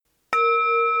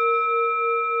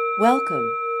Welcome.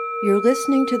 You're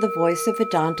listening to the Voice of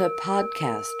Vedanta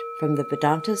podcast from the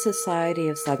Vedanta Society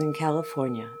of Southern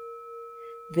California.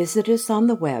 Visit us on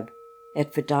the web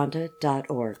at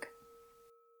vedanta.org.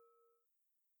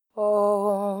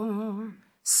 Om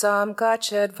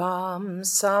Samgachadvam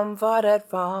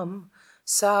Samvadadvam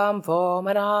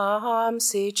Samvomanam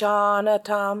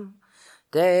Sijanatam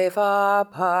Deva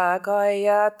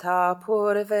Bhagayata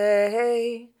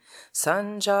Purve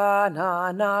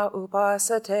Sanjanana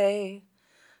Upasate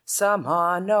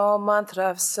Samano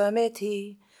Mantrav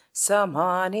Samiti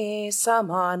Samani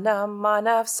Samanam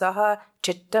Manavsaha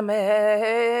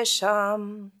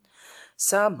Chittamesham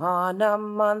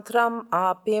Samanam mantram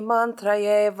api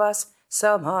mantrayevas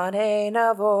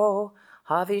samanena vo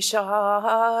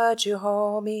havisha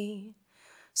juhomi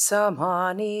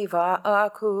samani va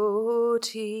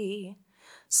akuti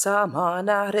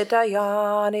samana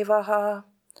hridayani vaha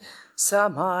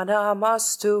samana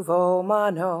mastu vo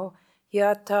mano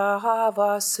yataha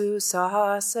vasu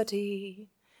sahasati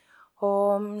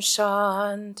Om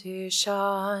Shanti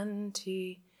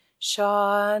Shanti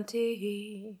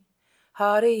Shanti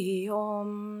Hari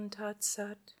Om Tat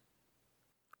Sat.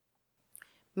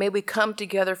 May we come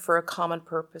together for a common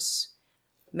purpose.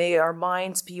 May our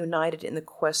minds be united in the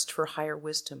quest for higher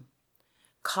wisdom.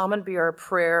 Common be our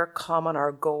prayer, common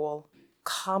our goal,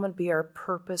 common be our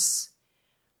purpose,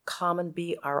 common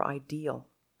be our ideal.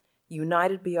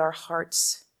 United be our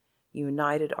hearts,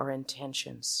 united our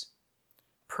intentions.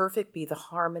 Perfect be the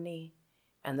harmony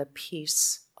and the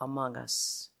peace among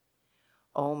us.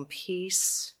 Om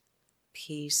peace.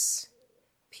 Peace,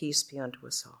 peace be unto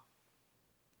us all.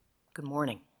 Good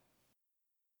morning.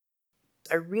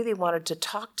 I really wanted to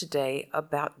talk today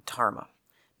about Dharma,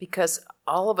 because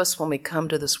all of us, when we come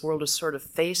to this world, are sort of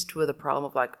faced with a problem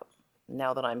of like,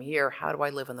 now that I'm here, how do I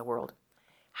live in the world?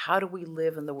 How do we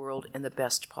live in the world in the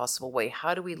best possible way?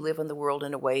 How do we live in the world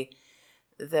in a way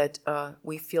that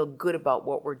we feel good about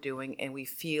what we're doing, and we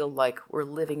feel like we're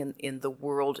living in the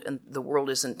world, and the world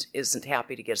isn't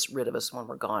happy to get rid of us when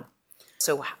we're gone?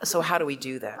 So how do we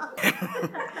do that?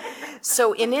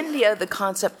 So in India, the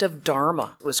concept of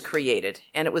Dharma was created,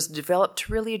 and it was developed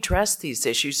to really address these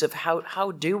issues of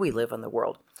how do we live in the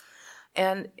world.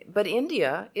 But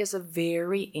India is a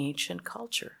very ancient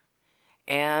culture,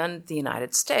 and the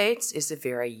United States is a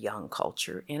very young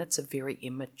culture, and it's a very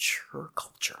immature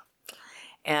culture.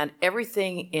 And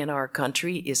everything in our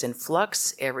country is in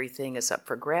flux, everything is up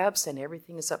for grabs, and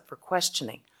everything is up for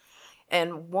questioning.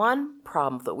 And one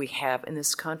problem that we have in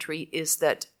this country is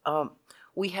that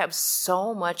we have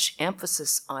so much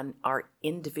emphasis on our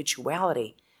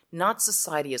individuality, not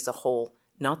society as a whole,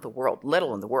 not the world, let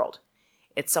alone the world.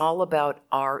 It's all about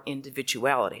our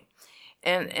individuality.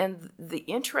 And the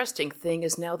interesting thing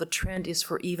is now the trend is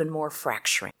for even more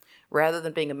fracturing. Rather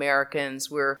than being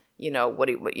Americans, we're,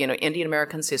 Indian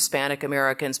Americans, Hispanic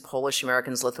Americans, Polish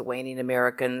Americans, Lithuanian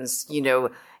Americans,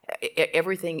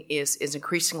 everything is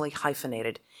increasingly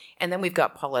hyphenated. And then we've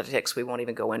got politics. We won't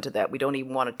even go into that. We don't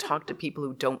even want to talk to people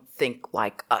who don't think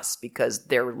like us, because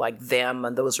they're like them,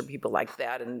 and those are people like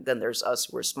that. And then there's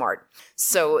us, we're smart.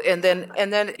 So, and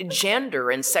then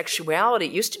gender and sexuality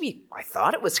used to be, I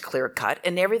thought it was clear cut,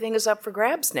 and everything is up for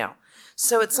grabs now.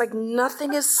 So it's like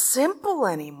nothing is simple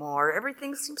anymore.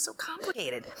 Everything seems so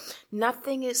complicated.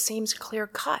 Nothing seems clear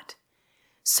cut.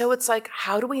 So it's like,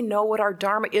 how do we know what our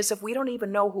Dharma is if we don't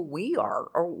even know who we are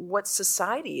or what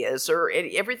society is, or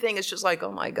everything is just like,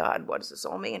 oh my God, what does this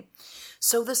all mean?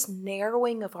 So this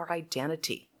narrowing of our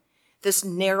identity, this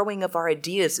narrowing of our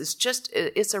ideas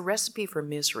it's a recipe for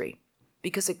misery,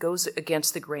 because it goes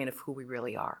against the grain of who we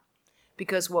really are.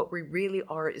 Because what we really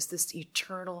are is this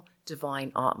eternal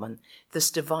divine Atman, this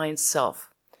divine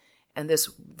self. And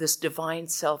this divine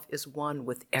self is one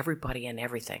with everybody and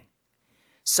everything.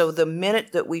 So the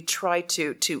minute that we try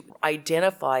to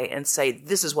identify and say,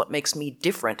 this is what makes me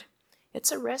different,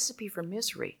 it's a recipe for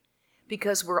misery,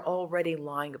 because we're already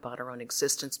lying about our own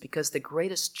existence, because the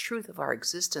greatest truth of our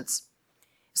existence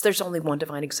is there's only one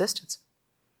divine existence.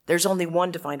 There's only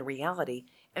one divine reality,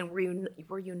 and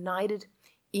we're united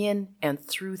in and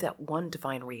through that one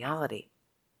divine reality.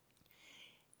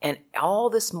 And all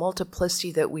this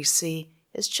multiplicity that we see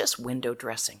is just window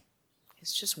dressing.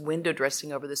 It's just window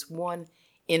dressing over this one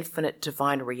infinite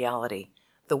divine reality.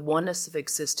 The oneness of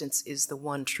existence is the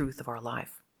one truth of our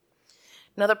life.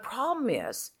 Now, the problem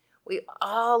is we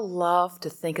all love to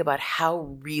think about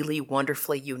how really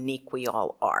wonderfully unique we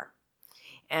all are.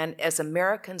 And as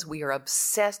Americans, we are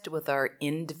obsessed with our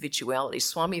individuality.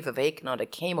 Swami Vivekananda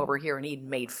came over here and he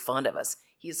made fun of us.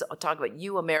 He's talking about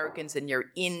you Americans and your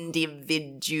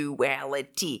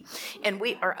individuality. And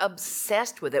we are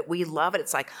obsessed with it. We love it.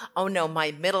 It's like, oh no,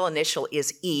 my middle initial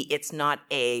is E. It's not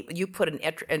A. You put an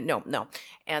no.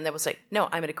 And that was like, no,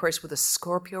 I'm in Aquarius with a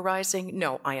Scorpio rising.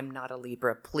 No, I am not a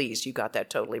Libra. Please, you got that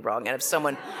totally wrong. And if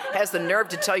someone has the nerve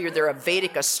to tell you they're a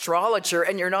Vedic astrologer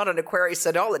and you're not an Aquarius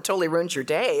at all, it totally ruins your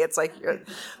day. It's like,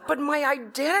 but my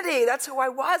identity, that's who I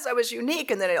was. I was unique.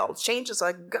 And then it all changes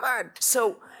like God.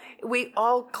 So we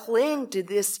all cling to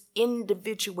this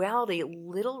individuality,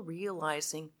 little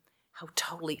realizing how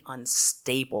totally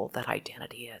unstable that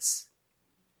identity is.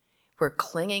 We're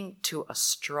clinging to a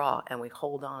straw and we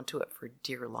hold on to it for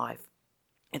dear life.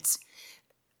 It's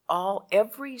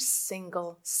every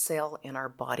single cell in our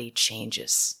body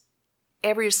changes.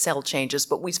 Every cell changes,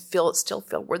 but we still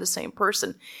feel we're the same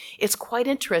person. It's quite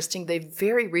interesting. They've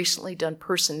very recently done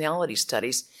personality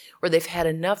studies where they've had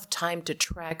enough time to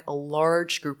track a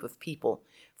large group of people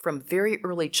from very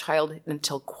early childhood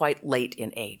until quite late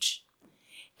in age.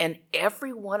 And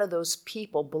every one of those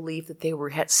people believed that they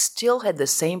still had the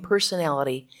same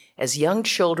personality as young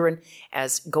children,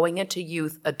 as going into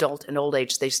youth, adult, and old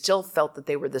age. They still felt that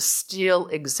they were the still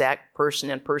exact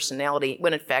person and personality,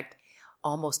 when in fact,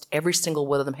 almost every single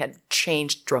one of them had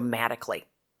changed dramatically.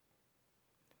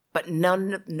 But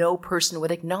no person would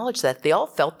acknowledge that. They all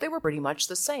felt they were pretty much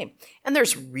the same. And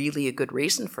there's really a good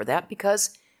reason for that,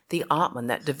 because the Atman,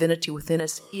 that divinity within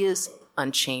us, is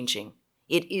unchanging.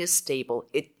 It is stable.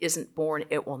 It isn't born.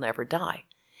 It will never die.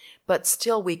 But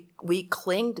still, we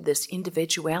cling to this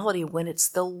individuality when it's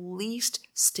the least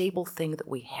stable thing that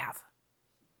we have.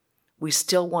 We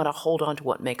still want to hold on to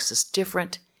what makes us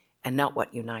different and not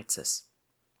what unites us.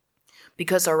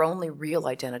 Because our only real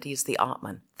identity is the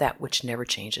Atman, that which never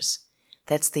changes.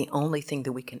 That's the only thing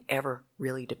that we can ever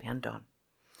really depend on.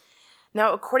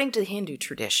 Now, according to the Hindu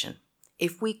tradition,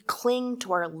 if we cling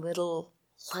to our little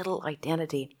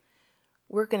identity,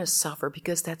 we're going to suffer,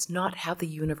 because that's not how the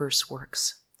universe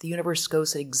works. The universe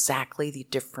goes exactly the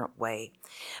different way.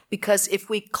 Because if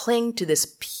we cling to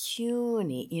this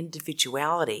puny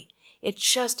individuality, it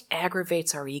just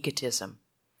aggravates our egotism.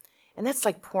 And that's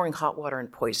like pouring hot water in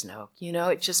poison oak.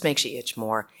 It just makes you itch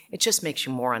more. It just makes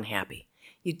you more unhappy.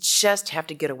 You just have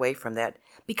to get away from that,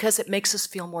 because it makes us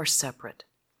feel more separate.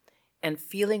 And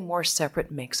feeling more separate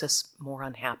makes us more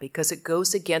unhappy, because it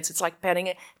goes against, it's like petting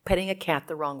a cat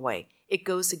the wrong way. It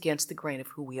goes against the grain of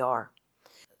who we are.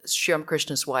 Sri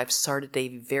Ramakrishna's wife, Sarda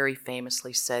Devi, very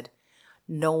famously said,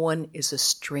 "No one is a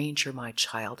stranger, my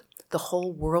child. The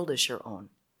whole world is your own."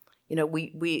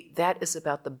 That is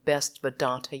about the best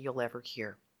Vedanta you'll ever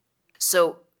hear.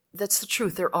 So that's the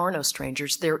truth. There are no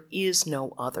strangers. There is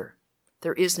no other.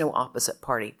 There is no opposite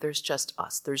party. There's just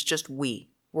us. There's just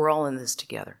we. We're all in this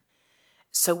together.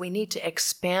 So we need to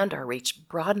expand our reach,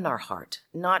 broaden our heart,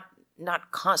 not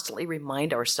constantly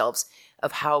remind ourselves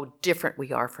of how different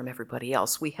we are from everybody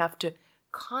else. We have to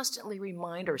constantly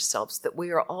remind ourselves that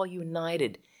we are all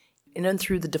united in and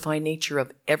through the divine nature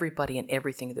of everybody and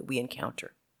everything that we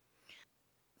encounter.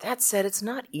 That said, it's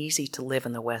not easy to live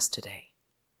in the West today.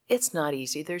 It's not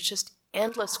easy. There's just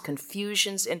endless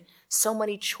confusions and so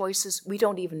many choices, we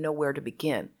don't even know where to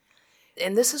begin.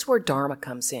 And this is where Dharma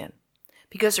comes in,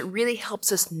 because it really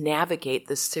helps us navigate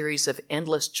this series of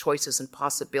endless choices and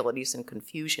possibilities and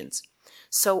confusions.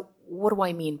 So what do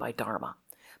I mean by Dharma?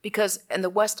 Because in the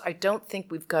West, I don't think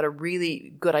we've got a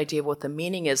really good idea of what the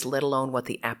meaning is, let alone what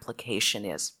the application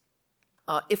is.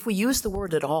 If we use the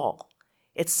word at all,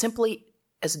 it's simply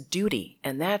as duty,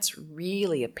 and that's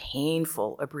really a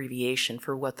painful abbreviation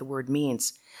for what the word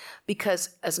means. Because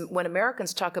when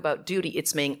Americans talk about duty,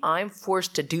 it's meaning I'm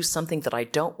forced to do something that I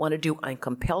don't want to do, I'm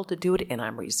compelled to do it, and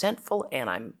I'm resentful, and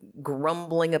I'm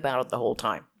grumbling about it the whole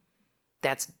time.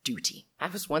 That's duty. I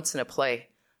was once in a play,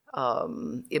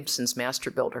 Ibsen's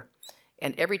Master Builder,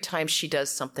 and every time she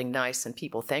does something nice and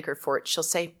people thank her for it, she'll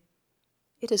say,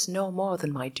 "It is no more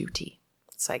than my duty."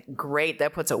 It's like, great,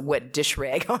 that puts a wet dish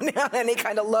rag on any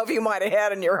kind of love you might have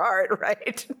had in your heart,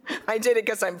 right? I did it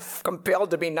because I'm compelled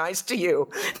to be nice to you,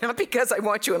 not because I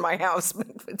want you in my house.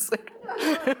 It's like,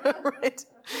 right?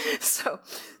 So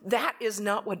that is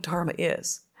not what Dharma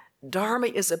is. Dharma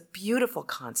is a beautiful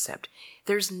concept.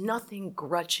 There's nothing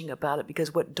grudging about it,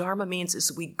 because what Dharma means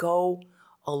is we go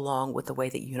along with the way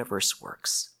the universe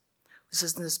works. This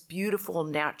is this beautiful,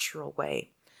 natural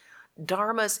way.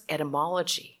 Dharma's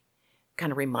etymology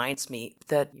kind of reminds me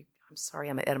that, I'm sorry,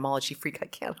 I'm an etymology freak, I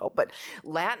can't help, but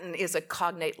Latin is a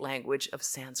cognate language of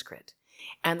Sanskrit.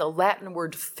 And the Latin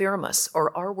word firmus,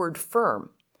 or our word firm,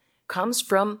 comes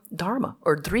from dharma,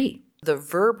 or dri. The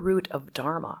verb root of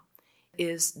dharma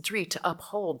is dri, to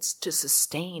uphold, to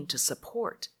sustain, to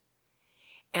support.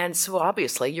 And so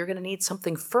obviously you're going to need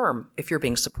something firm if you're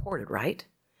being supported, right?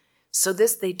 So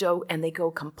this they do, and they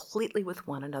go completely with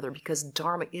one another because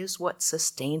Dharma is what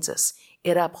sustains us.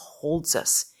 It upholds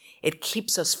us. It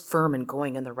keeps us firm and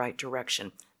going in the right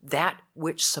direction. That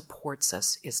which supports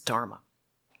us is Dharma.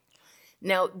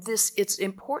 Now, it's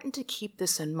important to keep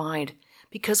this in mind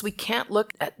because we can't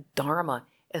look at Dharma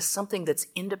as something that's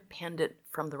independent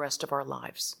from the rest of our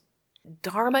lives.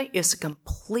 Dharma is a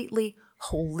completely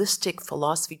holistic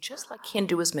philosophy, just like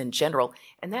Hinduism in general,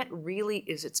 and that really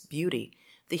is its beauty.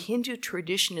 The Hindu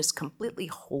tradition is completely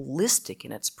holistic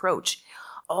in its approach.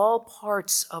 All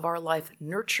parts of our life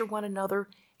nurture one another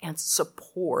and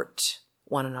support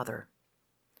one another.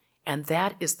 And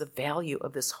that is the value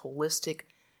of this holistic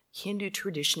Hindu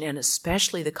tradition, and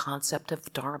especially the concept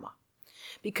of Dharma.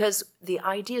 Because the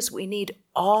idea is we need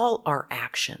all our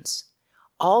actions,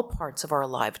 all parts of our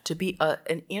life to be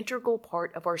an integral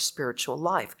part of our spiritual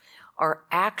life. Our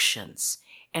actions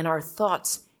and our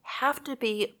thoughts have to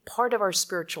be part of our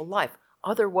spiritual life.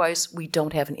 Otherwise, we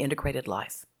don't have an integrated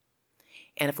life.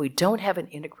 And if we don't have an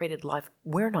integrated life,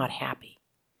 we're not happy.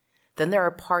 Then there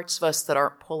are parts of us that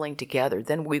aren't pulling together.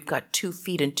 Then we've got 2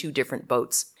 feet in 2 different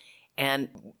boats.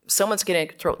 And someone's going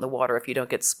to throw it in the water if you don't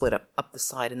get split up the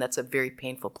side, and that's a very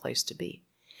painful place to be.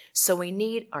 So we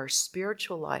need our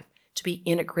spiritual life to be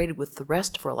integrated with the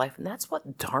rest of our life, and that's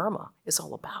what Dharma is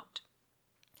all about.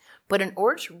 But in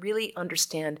order to really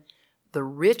understand the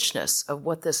richness of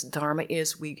what this Dharma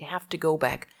is, we have to go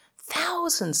back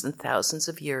thousands and thousands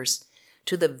of years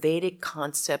to the Vedic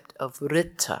concept of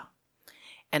Rita.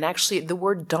 And actually, the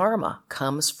word Dharma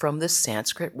comes from the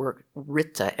Sanskrit word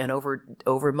Rita, and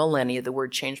over millennia, the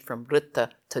word changed from Rita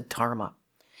to Dharma.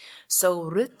 So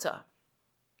Rita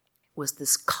was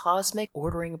this cosmic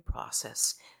ordering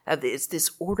process. It's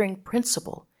this ordering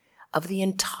principle of the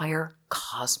entire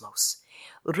cosmos.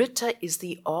 Rita is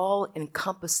the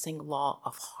all-encompassing law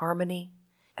of harmony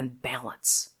and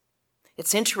balance.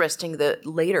 It's interesting that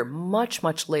later, much,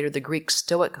 much later, the Greek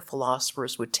Stoic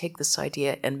philosophers would take this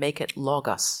idea and make it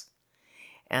logos.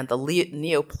 And the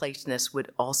Neoplatonists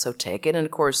would also take it. And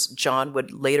of course, John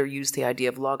would later use the idea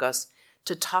of logos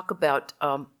to talk about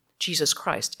Jesus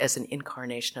Christ as an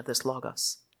incarnation of this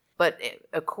logos. But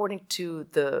according to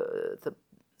the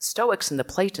Stoics and the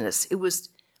Platonists,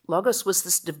 logos was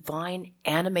this divine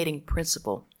animating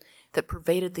principle that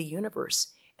pervaded the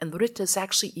universe. And Rita is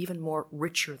actually even more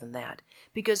richer than that,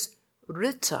 because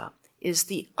Rita is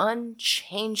the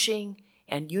unchanging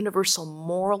and universal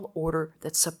moral order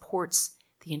that supports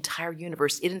the entire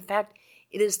universe. In fact,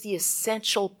 it is the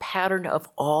essential pattern of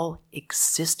all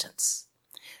existence.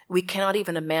 We cannot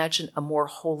even imagine a more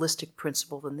holistic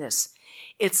principle than this.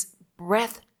 It's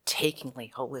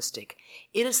breathtakingly holistic.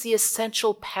 It is the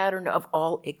essential pattern of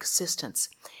all existence.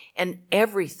 And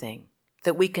everything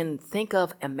that we can think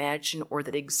of, imagine, or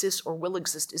that exists or will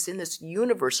exist is in this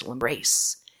universal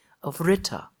embrace of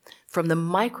Rita, from the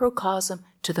microcosm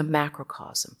to the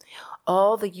macrocosm.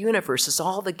 All the universes,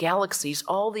 all the galaxies,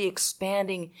 all the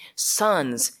expanding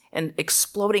suns and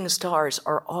exploding stars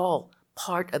are all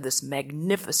part of this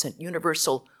magnificent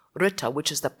universal Rita,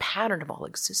 which is the pattern of all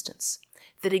existence,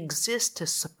 that exists to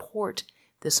support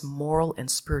this moral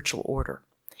and spiritual order.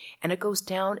 And it goes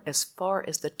down as far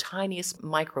as the tiniest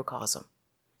microcosm,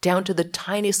 down to the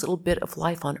tiniest little bit of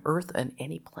life on Earth and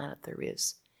any planet there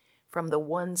is, from the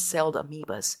one-celled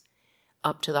amoebas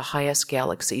up to the highest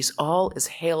galaxies. All is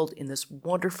held in this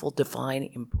wonderful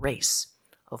divine embrace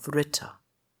of Rita,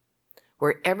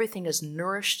 where everything is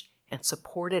nourished and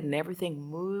supported and everything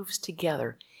moves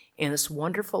together in this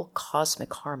wonderful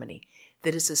cosmic harmony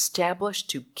that is established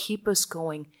to keep us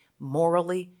going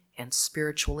morally and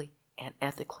spiritually and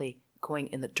ethically, going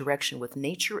in the direction with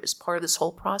nature as part of this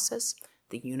whole process.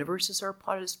 The universes are a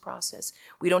part of this process.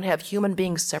 We don't have human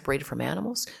beings separated from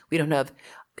animals. We don't have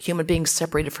human beings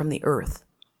separated from the earth.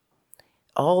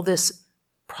 All this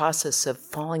process of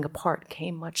falling apart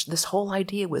this whole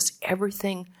idea was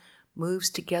everything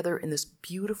moves together in this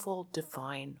beautiful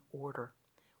divine order.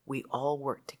 We all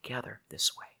work together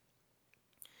this way.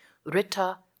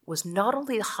 Rita was not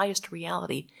only the highest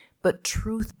reality, but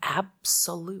truth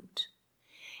absolute.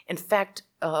 In fact,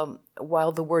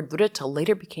 while the word Rita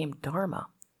later became Dharma,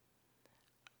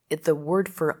 the word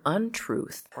for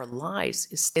untruth or lies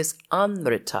is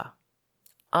anrita.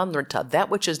 Anrita. That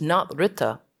which is not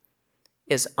Rita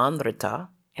is anrita,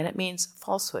 and it means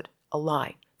falsehood, a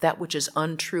lie. That which is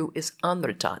untrue is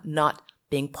anrita, not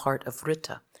being part of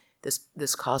Rita,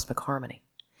 this cosmic harmony.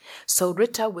 So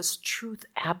Rita was truth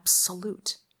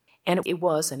absolute, and it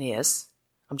was and is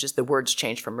just the words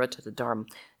changed from Rita to Dharma,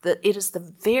 that it is the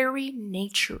very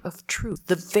nature of truth,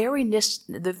 the very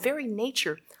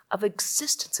nature of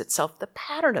existence itself, the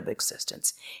pattern of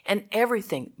existence. And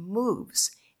everything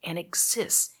moves and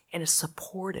exists and is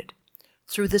supported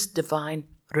through this divine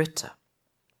Rita.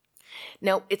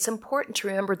 Now, it's important to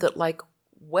remember that like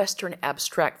Western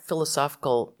abstract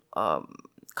philosophical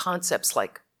concepts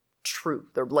like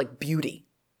truth or like beauty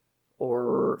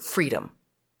or freedom,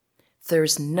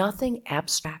 there's nothing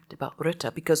abstract about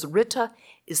Rita, because Rita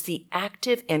is the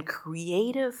active and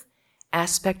creative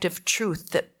aspect of truth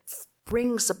that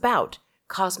brings about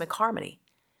cosmic harmony.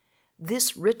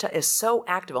 This Rita is so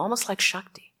active, almost like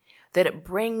Shakti, that it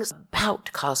brings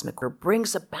about cosmic order,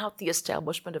 brings about the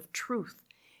establishment of truth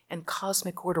and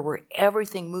cosmic order where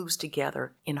everything moves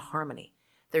together in harmony.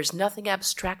 There's nothing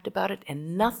abstract about it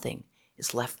and nothing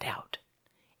is left out.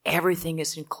 Everything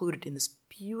is included in this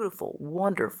beautiful,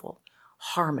 wonderful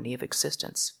harmony of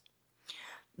existence.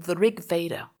 The Rig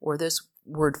Veda, where this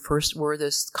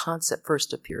concept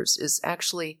first appears, is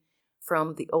actually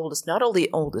from the oldest, not only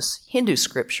the oldest Hindu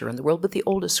scripture in the world, but the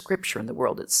oldest scripture in the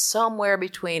world. It's somewhere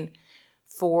between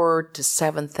 4 to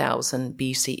 7,000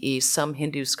 BCE. Some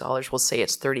Hindu scholars will say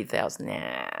it's 30,000.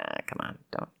 Nah, come on,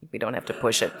 we don't have to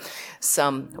push it.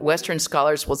 Some Western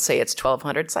scholars will say it's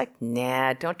 1,200. It's like,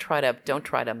 nah, don't try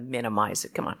to minimize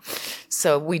it. Come on.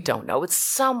 So we don't know. It's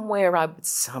somewhere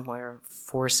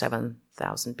 4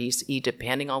 7,000 BCE,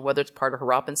 depending on whether it's part of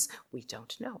Harappans. We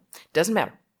don't know. Doesn't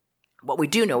matter. What we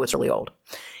do know is really old.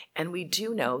 And we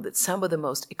do know that some of the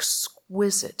most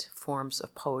exquisite forms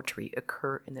of poetry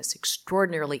occur in this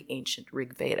extraordinarily ancient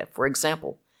Rig Veda. For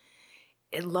example,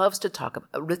 it loves to talk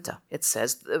about Rita. It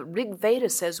says, the Rig Veda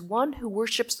says, one who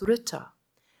worships Rita,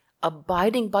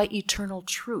 abiding by eternal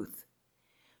truth,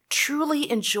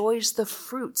 truly enjoys the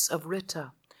fruits of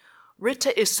Rita.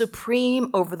 Rita is supreme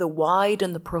over the wide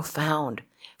and the profound,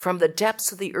 from the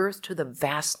depths of the earth to the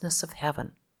vastness of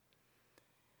heaven.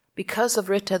 Because of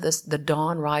Rita, the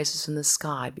dawn rises in the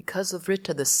sky. Because of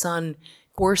Rita, the sun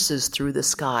courses through the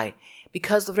sky.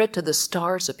 Because of Rita, the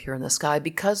stars appear in the sky.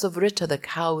 Because of Rita, the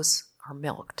cows are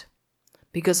milked.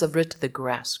 Because of Rita, the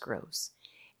grass grows.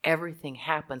 Everything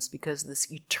happens because of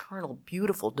this eternal,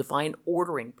 beautiful, divine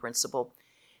ordering principle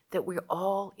that we're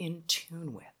all in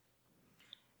tune with.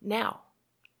 Now,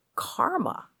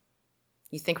 karma.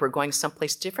 You think we're going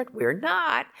someplace different? We're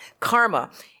not.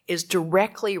 Karma is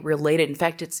directly related. In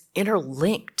fact, it's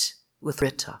interlinked with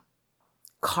Rita.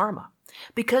 Karma.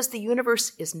 Because the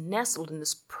universe is nestled in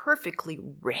this perfectly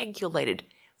regulated,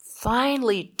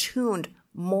 finely tuned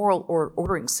moral or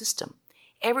ordering system.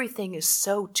 Everything is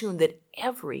so tuned that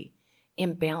every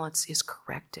imbalance is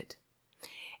corrected.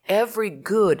 Every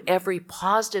good, every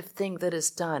positive thing that is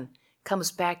done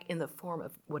comes back in the form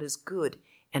of what is good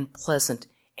and pleasant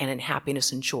and in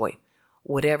happiness and joy.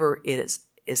 Whatever it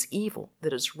is evil,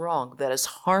 that is wrong, that is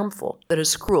harmful, that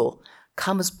is cruel,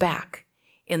 comes back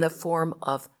in the form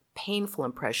of painful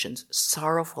impressions,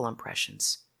 sorrowful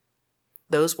impressions.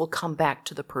 Those will come back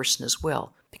to the person as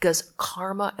well, because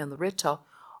karma and the Rita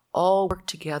all work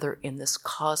together in this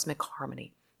cosmic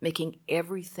harmony, making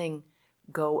everything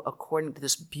go according to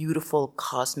this beautiful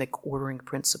cosmic ordering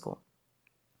principle.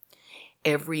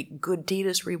 Every good deed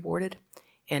is rewarded,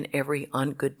 and every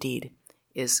ungood deed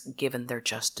is given their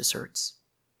just deserts.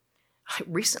 I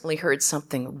recently heard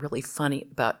something really funny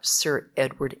about Sir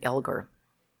Edward Elgar,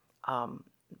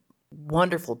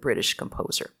 wonderful British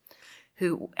composer,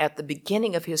 who at the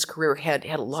beginning of his career had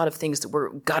a lot of things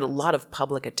that got a lot of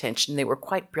public attention. They were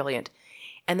quite brilliant.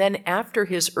 And then after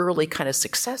his early kind of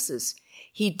successes,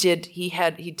 he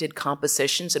did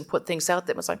compositions and put things out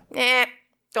that was like,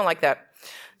 don't like that.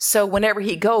 So whenever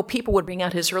he'd go, people would bring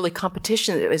out his early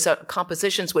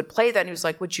compositions, would play that, and he was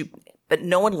like, but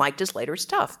no one liked his later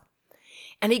stuff.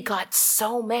 And he got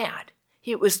so mad.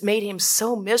 Made him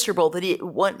so miserable that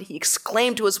he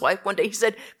exclaimed to his wife one day, he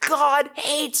said, God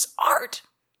hates art.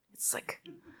 It's like,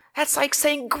 that's like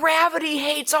saying gravity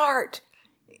hates art.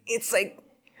 It's like,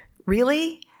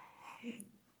 really?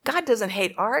 God doesn't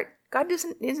hate art. God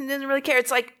doesn't really care. It's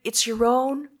like, it's your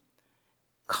own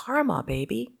karma,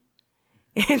 baby.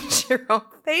 It's your own,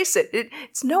 face it.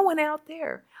 It's no one out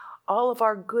there. All of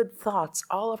our good thoughts,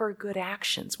 all of our good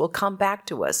actions will come back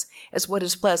to us as what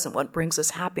is pleasant, what brings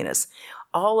us happiness.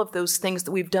 All of those things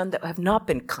that we've done that have not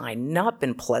been kind, not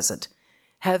been pleasant,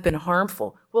 have been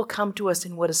harmful, will come to us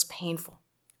in what is painful,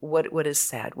 what is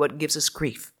sad, what gives us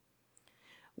grief.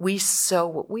 We sow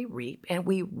what we reap, and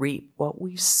we reap what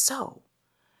we sow.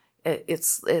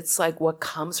 It's like what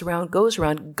comes around goes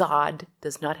around. God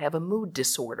does not have a mood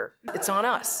disorder. It's on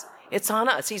us. It's on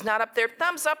us. He's not up there,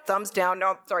 thumbs up, thumbs down.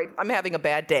 No, sorry, I'm having a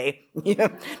bad day.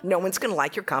 No one's going to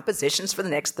like your compositions for the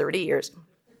next 30 years.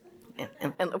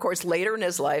 And of course, later in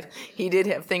his life, he did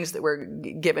have things that were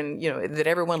given, that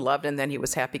everyone loved, and then he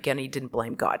was happy again. He didn't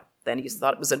blame God. Then he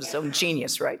thought it was his own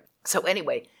genius, right? So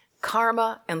anyway,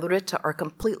 karma and Ritta are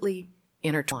completely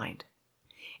intertwined.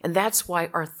 And that's why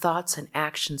our thoughts and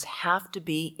actions have to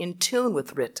be in tune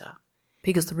with Ritta,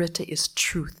 because the Ritta is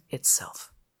truth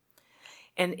itself.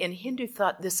 And in Hindu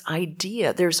thought,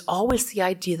 there's always the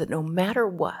idea that no matter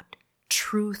what,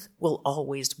 truth will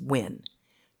always win.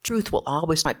 Truth will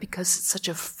always win because it's such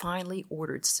a finely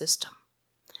ordered system.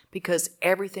 Because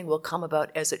everything will come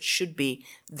about as it should be.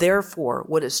 Therefore,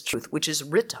 what is truth, which is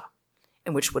Ritta,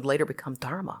 and which would later become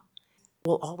Dharma,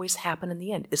 will always happen in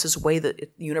the end. This is the way the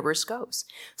universe goes.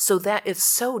 So that is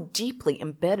so deeply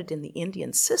embedded in the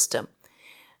Indian system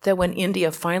that when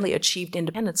India finally achieved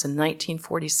independence in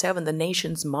 1947, the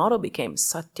nation's motto became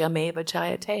Satyameva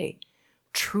Jayate,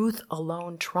 truth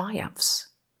alone triumphs,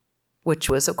 which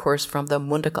was, of course, from the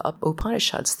Mundaka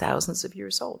Upanishads, thousands of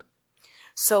years old.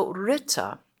 So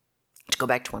Ritta, to go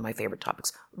back to one of my favorite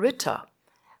topics, Ritta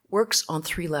works on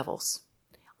 3 levels.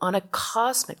 On a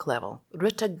cosmic level,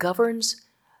 Ritta governs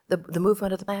the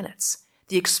movement of the planets,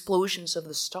 the explosions of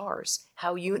the stars,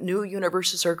 how new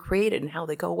universes are created and how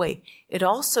they go away. It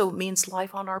also means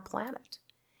life on our planet,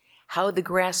 how the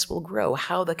grass will grow,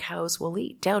 how the cows will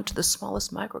eat, down to the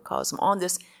smallest microcosm. On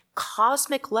this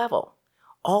cosmic level,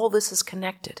 all this is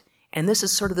connected. And this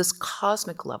is sort of this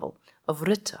cosmic level of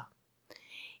Ritta.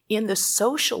 In the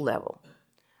social level,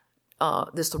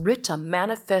 this Ritta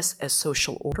manifests as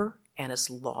social order and as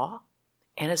law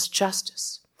and as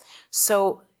justice.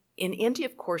 So in India,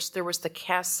 of course, there was the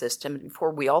caste system.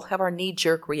 Before we all have our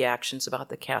knee-jerk reactions about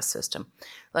the caste system,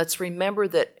 let's remember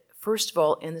that, first of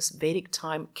all, in this Vedic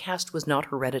time, caste was not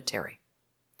hereditary,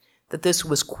 that this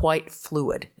was quite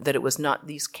fluid, that it was not,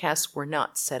 these castes were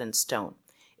not set in stone.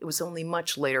 It was only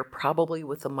much later, probably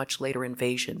with the much later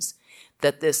invasions,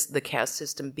 that the caste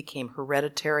system became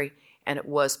hereditary, and it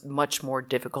was much more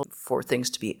difficult for things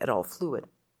to be at all fluid.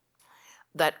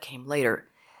 That came later.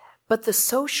 But the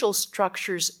social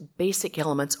structure's basic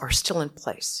elements are still in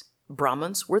place.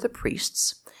 Brahmins were the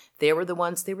priests. They were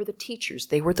the teachers.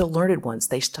 They were the learned ones.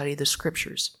 They studied the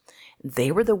scriptures.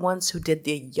 They were the ones who did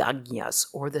the yajnas,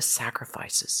 or the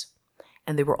sacrifices.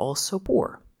 And they were also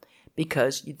poor,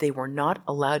 because they were not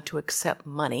allowed to accept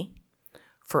money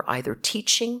for either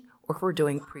teaching or for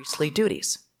doing priestly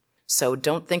duties. So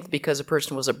don't think because a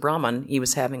person was a Brahmin, he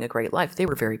was having a great life. They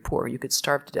were very poor. You could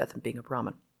starve to death in being a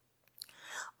Brahmin.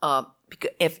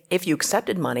 If you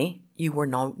accepted money, you were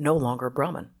no longer a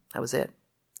Brahmin. That was it.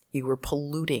 You were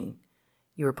polluting.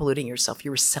 You were polluting yourself.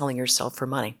 You were selling yourself for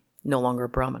money. No longer a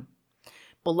Brahmin.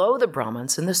 Below the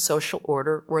Brahmins in the social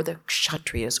order were the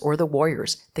Kshatriyas, or the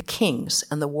warriors, the kings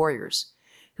and the warriors,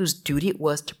 whose duty it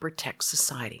was to protect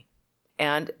society.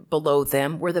 And below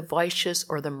them were the Vaishyas,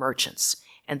 or the merchants,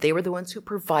 and they were the ones who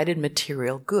provided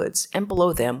material goods. And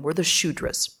below them were the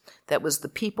Shudras. That was the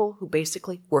people who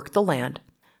basically worked the land,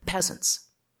 peasants.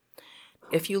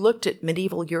 If you looked at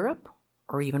medieval Europe,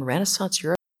 or even Renaissance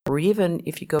Europe, or even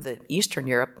if you go to Eastern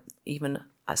Europe, even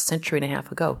a century and a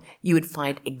half ago, you would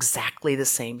find exactly the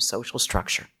same social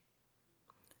structure.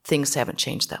 Things haven't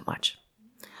changed that much.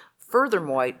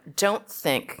 Furthermore, don't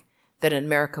think that in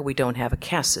America we don't have a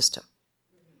caste system.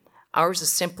 Ours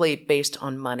is simply based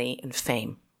on money and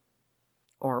fame,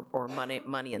 or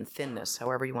money and thinness,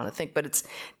 however you want to think, but it's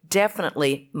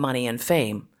definitely money and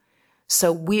fame.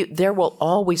 So there will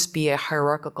always be a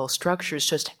hierarchical structure. It's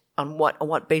just on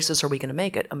what basis are we going to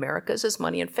make it? America's is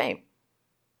money and fame,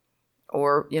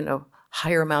 or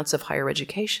higher amounts of higher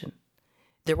education.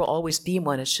 There will always be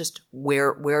one. It's just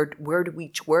where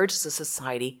does the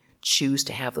society choose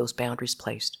to have those boundaries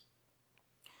placed?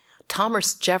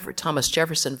 Thomas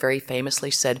Jefferson very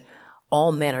famously said,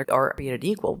 all men are created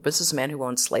equal. This is a man who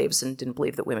owned slaves and didn't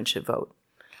believe that women should vote.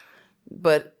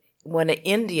 But when a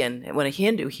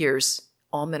Hindu hears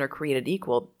all men are created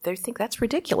equal, they think that's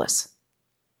ridiculous.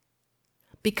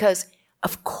 Because,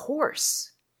 of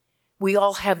course, we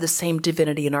all have the same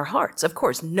divinity in our hearts. Of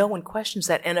course, no one questions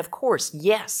that. And of course,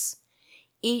 yes,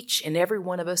 each and every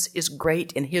one of us is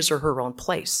great in his or her own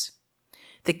place.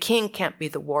 The king can't be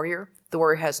the warrior. The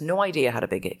warrior has no idea how to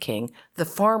be a king. The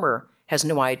farmer has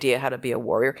no idea how to be a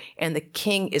warrior. And the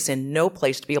king is in no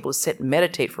place to be able to sit and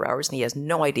meditate for hours, and he has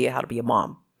no idea how to be a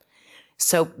mom.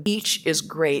 So each is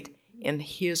great in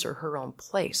his or her own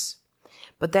place.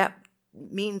 But that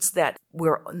means that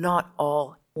we're not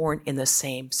all born in the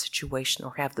same situation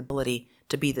or have the ability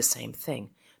to be the same thing.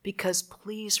 Because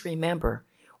please remember,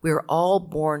 we're all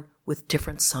born with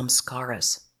different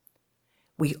samskaras.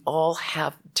 We all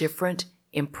have different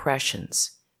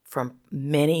impressions from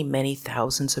many, many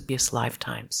thousands of previous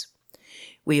lifetimes.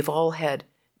 We've all had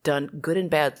done good and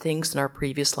bad things in our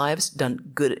previous lives,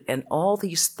 done good, and all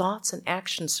these thoughts and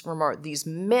actions from these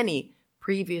many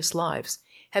previous lives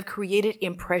have created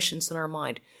impressions in our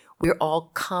mind. We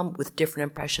all come with different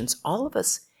impressions. All of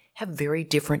us have very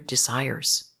different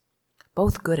desires,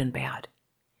 both good and bad.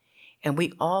 And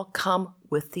we all come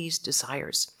with these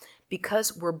desires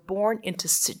because we're born into,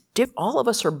 all of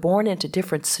us are born into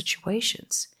different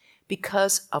situations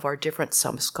because of our different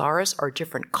samskaras, our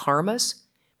different karmas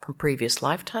from previous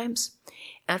lifetimes,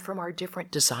 and from our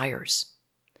different desires.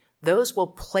 Those will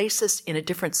place us in a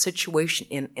different situation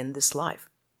in this life.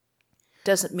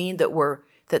 Doesn't mean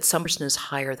that some person is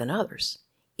higher than others.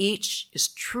 Each is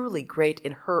truly great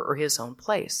in her or his own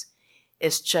place.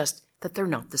 It's just that they're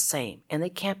not the same, and they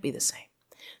can't be the same.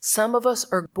 Some of us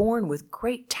are born with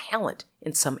great talent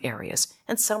in some areas,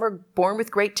 and some are born with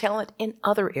great talent in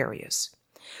other areas.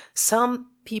 Some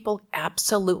people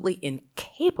absolutely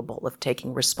incapable of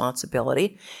taking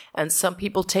responsibility, and some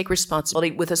people take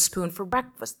responsibility with a spoon for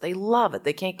breakfast. They love it.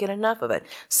 They can't get enough of it.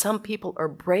 Some people are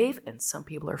brave, and some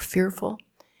people are fearful,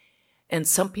 and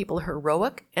some people are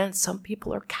heroic, and some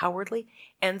people are cowardly,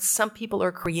 and some people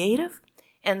are creative,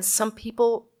 and some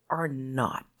people are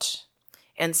not.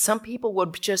 And some people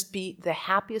would just be the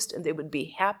happiest, and they would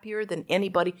be happier than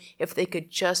anybody if they could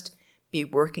just be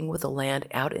working with the land,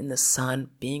 out in the sun,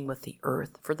 being with the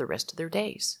earth for the rest of their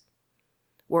days.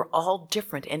 We're all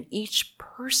different, and each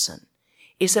person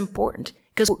is important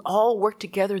because we all work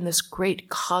together in this great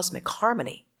cosmic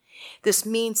harmony. This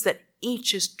means that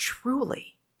each is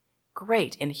truly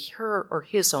great in her or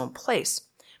his own place,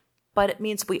 but it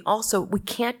means we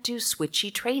can't do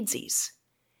switchy tradesies.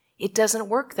 It doesn't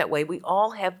work that way. We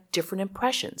all have different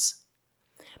impressions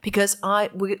because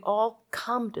we all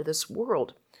come to this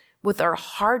world with our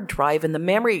hard drive and the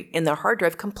memory in the hard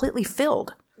drive completely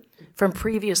filled from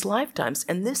previous lifetimes.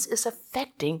 And this is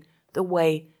affecting the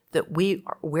way that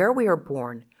where we are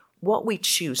born, what we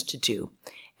choose to do,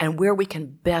 and where we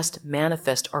can best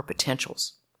manifest our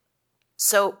potentials.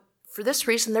 So for this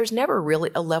reason, there's never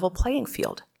really a level playing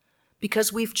field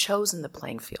because we've chosen the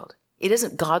playing field. It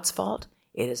isn't God's fault.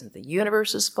 It isn't the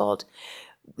universe's fault.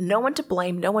 No one to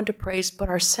blame, no one to praise but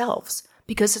ourselves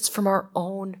because it's from our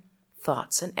own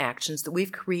thoughts and actions that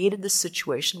we've created the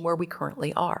situation where we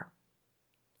currently are,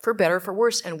 for better or for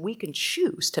worse, and we can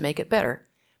choose to make it better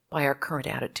by our current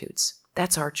attitudes.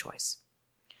 That's our choice.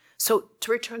 So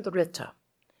to return to Rita,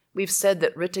 we've said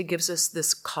that Rita gives us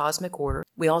this cosmic order.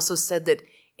 We also said that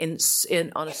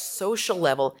on a social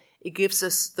level, it gives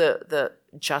us the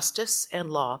justice and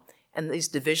law and these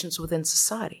divisions within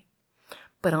society.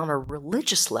 But on a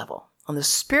religious level, on the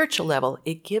spiritual level,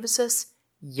 it gives us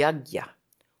yajna,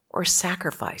 or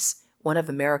sacrifice, one of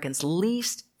Americans'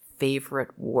 least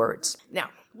favorite words. Now,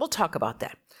 we'll talk about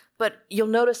that, but you'll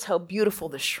notice how beautiful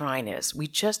the shrine is. We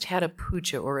just had a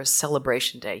puja, or a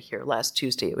celebration day here last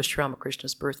Tuesday. It was Sri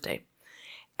Ramakrishna's birthday.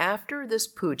 After this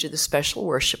puja, the special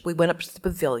worship, we went up to the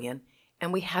pavilion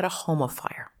and we had a homa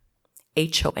fire.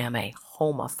 H-O-M-A,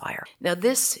 homa fire. Now,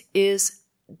 this is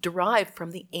derived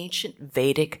from the ancient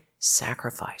Vedic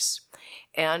sacrifice.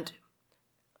 And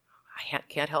I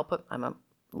can't help it. I'm a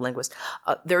linguist.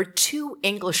 There are two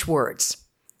English words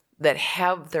that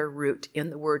have their root in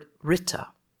the word Rita,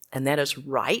 and that is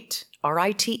rite,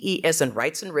 R-I-T-E, as in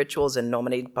rites and rituals, and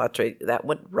nomine patri, that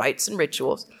one, rites and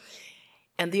rituals.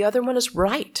 And the other one is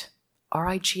right,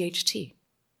 R-I-G-H-T.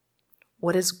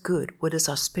 What is good, what is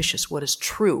auspicious, what is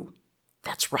true,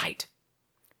 that's right.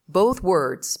 Both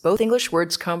English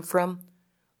words come from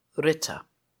Rita.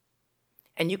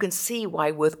 And you can see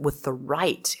why with the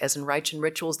rite, as in rites and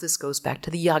rituals, this goes back to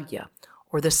the yajna,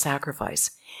 or the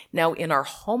sacrifice. Now, in our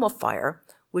homa fire,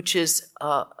 which is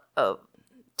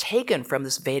taken from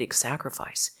this Vedic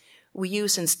sacrifice, we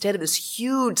use, instead of this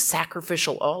huge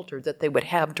sacrificial altar that they would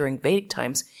have during Vedic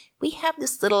times, we have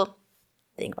this little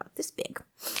thing about this big.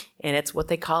 And it's what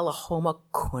they call a homa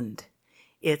kund.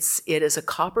 It is a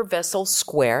copper vessel,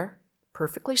 square,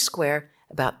 perfectly square,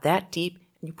 about that deep,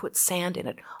 and you put sand in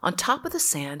it. On top of the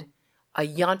sand, a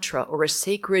yantra, or a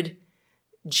sacred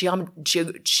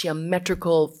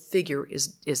geometrical figure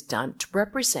is done to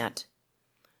represent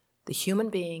the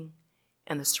human being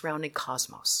and the surrounding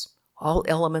cosmos. All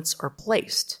elements are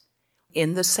placed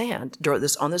in the sand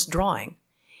on this drawing,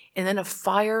 and then a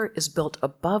fire is built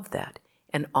above that,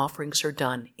 and offerings are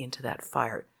done into that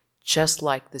fire, just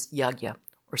like this yajna,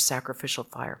 or sacrificial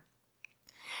fire.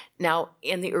 Now,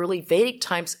 in the early Vedic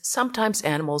times, sometimes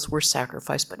animals were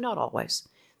sacrificed, but not always.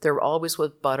 They were always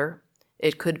with butter.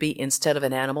 It could be, instead of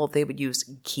an animal, they would use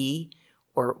ghee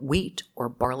or wheat or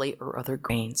barley or other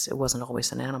grains. It wasn't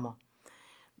always an animal.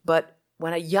 But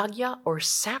when a yagya or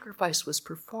sacrifice was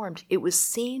performed, it was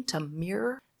seen to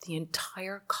mirror the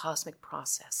entire cosmic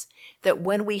process. That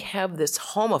when we have this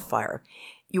homa fire,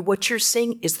 what you're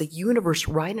seeing is the universe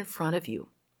right in front of you.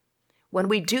 When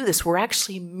we do this, we're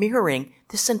actually mirroring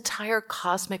this entire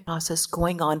cosmic process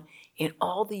going on in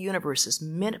all the universes,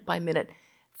 minute by minute,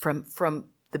 from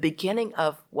the beginning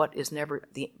of what is never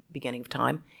the beginning of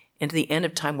time into the end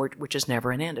of time, which is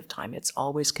never an end of time. It's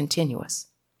always continuous.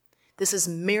 This is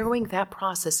mirroring that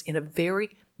process in a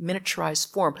very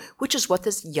miniaturized form, which is what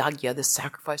this yagya, this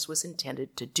sacrifice, was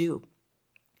intended to do.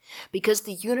 Because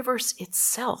the universe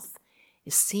itself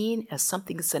is seen as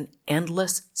something that's an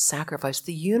endless sacrifice.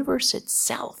 The universe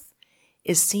itself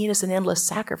is seen as an endless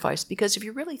sacrifice because if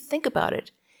you really think about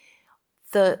it,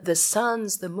 the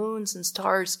suns, the moons, and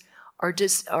stars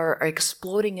are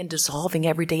exploding and dissolving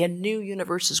every day, and new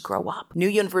universes grow up. New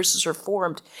universes are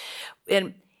formed.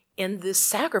 And in this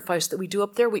sacrifice that we do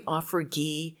up there, we offer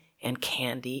ghee and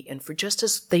candy, and for just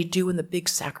as they do in the big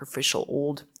sacrificial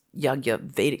old yagya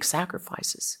Vedic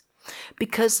sacrifices.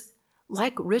 Because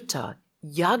like Rita,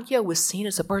 yagya was seen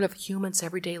as a part of humans'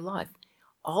 everyday life.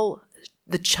 All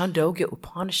the Chandogya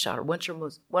Upanishad, or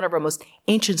one of our most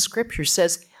ancient scriptures,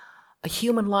 says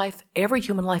every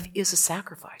human life is a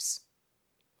sacrifice.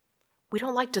 We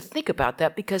don't like to think about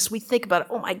that because we think about,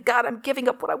 oh my God, I'm giving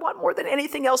up what I want more than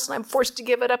anything else and I'm forced to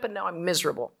give it up and now I'm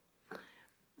miserable.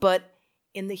 But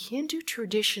in the Hindu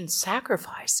tradition,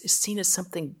 sacrifice is seen as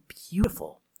something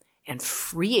beautiful and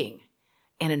freeing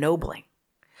and ennobling.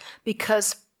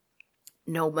 Because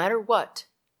no matter what,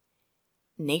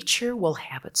 nature will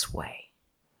have its way.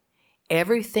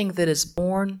 Everything that is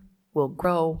born will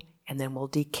grow and then will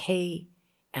decay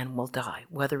and will die,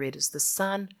 whether it is the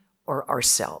sun or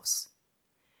ourselves.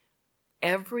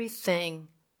 Everything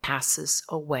passes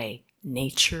away.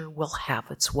 Nature will have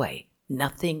its way.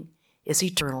 Nothing is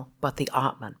eternal but the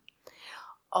Atman.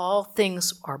 All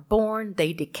things are born,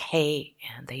 they decay,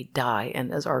 and they die.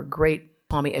 And as our great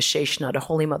Swami Asheshnath, a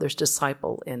Holy Mother's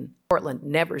disciple in Portland,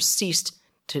 never ceased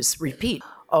to repeat,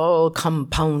 all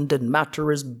compounded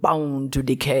matter is bound to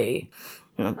decay.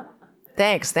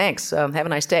 Thanks. Have a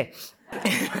nice day.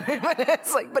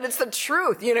 But it's the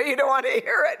truth. You don't want to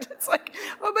hear it. It's like,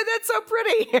 oh, but that's so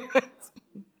pretty.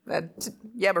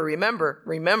 Yeah, but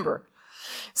remember.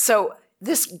 So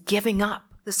this giving up,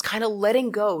 this kind of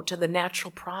letting go to the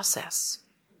natural process,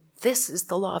 this is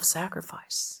the law of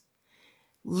sacrifice.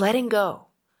 Letting go.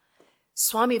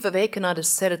 Swami Vivekananda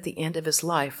said at the end of his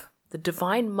life, the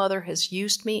Divine Mother has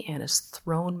used me and has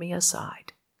thrown me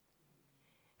aside.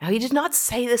 Now, he did not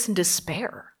say this in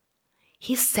despair.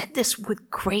 He said this with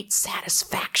great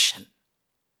satisfaction.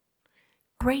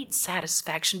 Great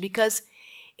satisfaction, because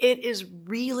it is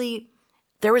really,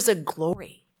 there is a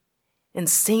glory in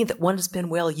seeing that one has been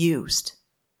well used.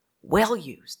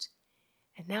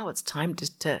 And now it's time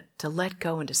to let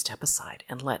go and to step aside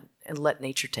and let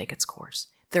nature take its course.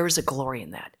 There is a glory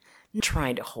in that. Not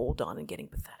trying to hold on and getting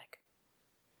pathetic.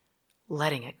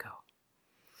 Letting it go.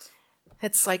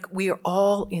 It's like we are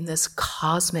all in this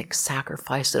cosmic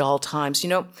sacrifice at all times.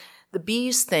 The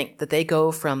bees think that they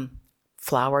go from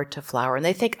flower to flower, and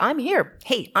they think, I'm here.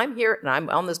 Hey, I'm here, and I'm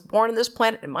born on this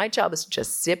planet, and my job is to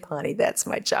just sip honey. That's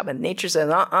my job. And nature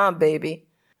says, baby.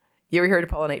 You're here to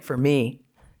pollinate for me.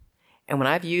 And when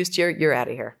I've used you, you're out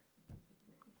of here.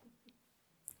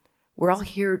 We're all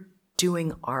here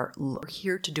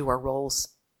here to do our roles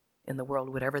in the world,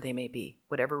 whatever they may be,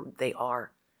 whatever they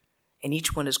are. And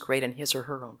each one is great in his or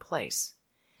her own place.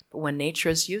 But when nature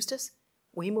has used us,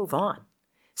 we move on.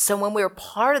 So when we're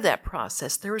part of that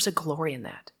process, there is a glory in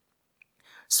that.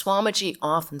 Swamiji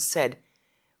often said,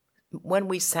 when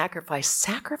we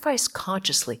sacrifice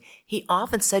consciously. He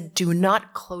often said, do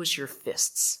not close your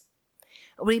fists.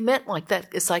 What he meant like that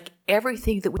is like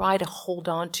everything that we try to hold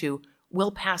on to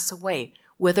will pass away,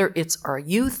 whether it's our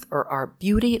youth or our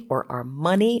beauty or our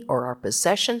money or our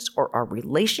possessions or our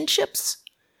relationships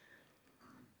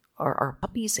or our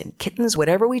puppies and kittens,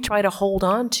 whatever we try to hold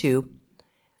on to,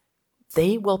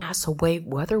 they will pass away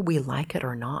whether we like it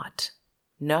or not.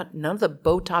 None of the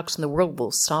Botox in the world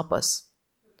will stop us.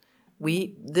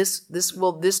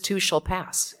 This too shall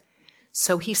pass.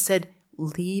 So he said,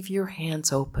 leave your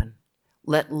hands open.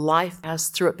 Let life pass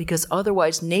through it, because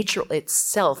otherwise nature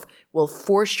itself will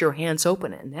force your hands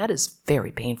open, and that is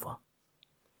very painful.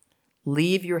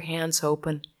 Leave your hands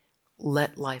open.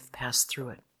 Let life pass through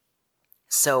it.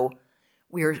 So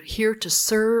we are here to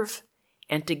serve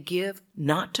and to give,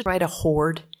 not to try to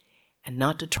hoard and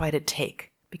not to try to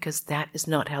take, because that is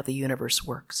not how the universe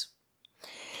works.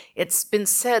 It's been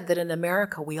said that in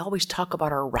America, we always talk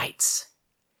about our rights,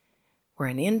 where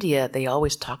in India, they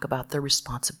always talk about their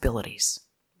responsibilities.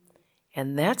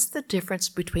 And that's the difference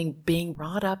between being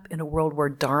brought up in a world where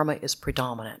Dharma is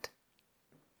predominant,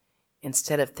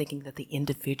 instead of thinking that the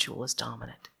individual is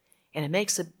dominant. And it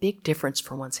makes a big difference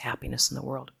for one's happiness in the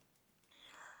world.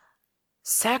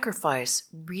 Sacrifice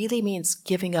really means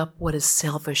giving up what is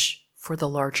selfish for the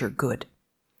larger good.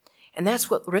 And that's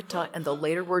what Ritta and the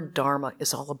later word Dharma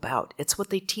is all about. It's what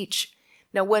they teach.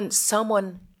 Now, when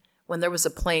there was a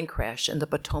plane crash in the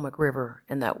Potomac River,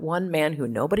 and that one man who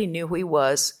nobody knew who he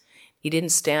was, he didn't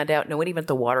stand out. No one even at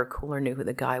the water cooler knew who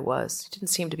the guy was. It didn't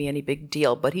seem to be any big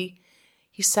deal, but he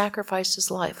sacrificed his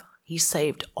life. He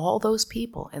saved all those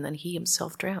people, and then he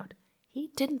himself drowned.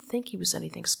 He didn't think he was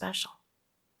anything special.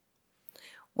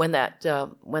 When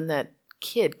that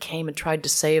kid came and tried to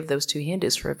save those two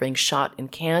Hindus from being shot in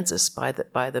Kansas by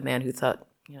the man who thought,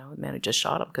 the man who just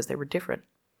shot them because they were different.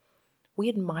 We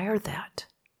admire that.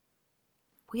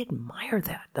 We admire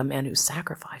that, the man who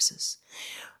sacrifices.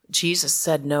 Jesus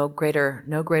said, no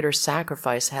greater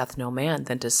sacrifice hath no man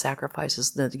than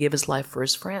to give his life for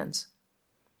his friends.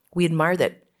 We admire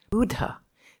that. Buddha,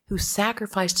 who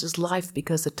sacrificed his life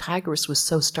because the tigress was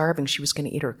so starving she was going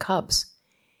to eat her cubs.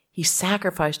 He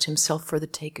sacrificed himself for the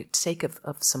sake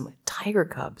of some tiger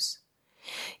cubs.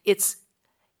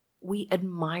 We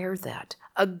admire that.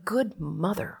 A good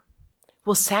mother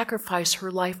will sacrifice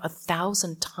her life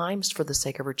 1,000 times for the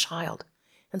sake of her child.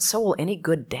 And so will any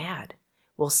good dad,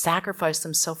 will sacrifice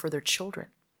themselves for their children.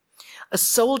 A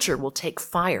soldier will take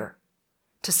fire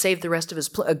to save the rest of his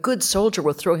platoon. A good soldier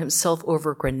will throw himself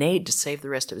over a grenade to save the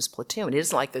rest of his platoon. It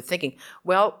isn't like they're thinking,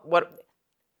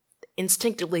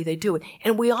 instinctively they do it.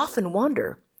 And we often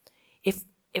wonder,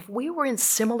 if we were in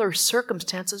similar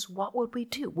circumstances, what would we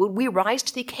do? Would we rise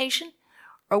to the occasion,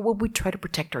 or would we try to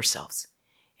protect ourselves?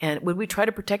 And would we try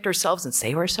to protect ourselves and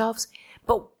save ourselves?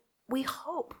 But we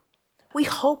hope we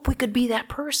could be that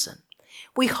person.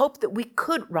 We hope that we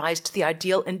could rise to the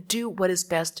ideal and do what is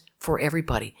best for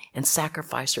everybody and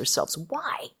sacrifice ourselves.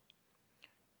 Why?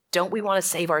 Don't we want to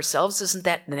save ourselves? Isn't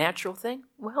that the natural thing?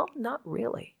 Well, not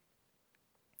really.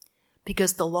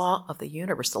 Because the law of the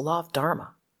universe, the law of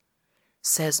Dharma,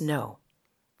 says no,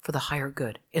 for the higher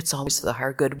good. It's always for the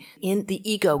higher good.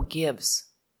 The ego gives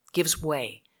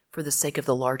way for the sake of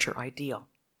the larger ideal.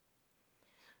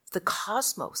 The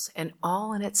cosmos and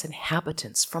all in its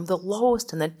inhabitants, from the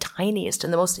lowest and the tiniest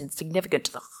and the most insignificant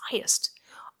to the highest,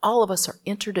 all of us are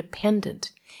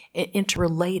interdependent and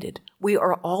interrelated. We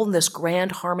are all in this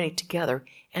grand harmony together,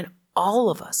 and all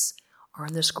of us are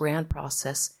in this grand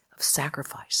process of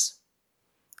sacrifice,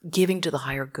 giving to the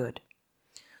higher good.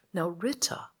 Now,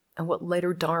 Ritta, and what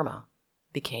later Dharma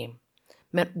became,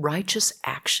 meant righteous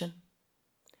action,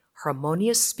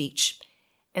 harmonious speech,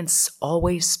 and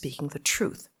always speaking the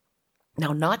truth.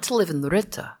 Now, not to live in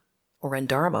Ritta or in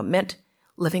Dharma meant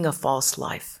living a false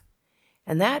life.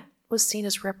 And that was seen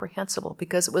as reprehensible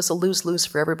because it was a lose-lose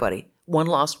for everybody. One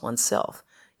lost oneself.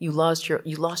 You lost your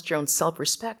own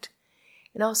self-respect.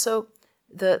 And also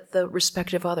the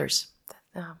respect of others.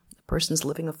 The person's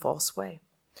living a false way.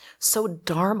 So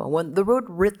Dharma, when the word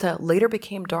Ritta later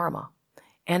became Dharma,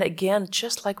 and again,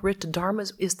 just like Ritta, Dharma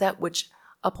is that which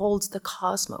upholds the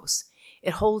cosmos.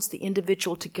 It holds the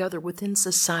individual together within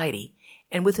society,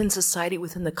 and within society,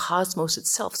 within the cosmos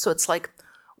itself. So it's like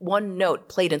one note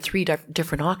played in 3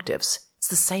 different octaves. It's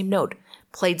the same note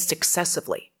played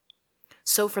successively.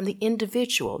 So from the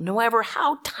individual, no matter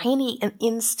how tiny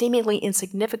and seemingly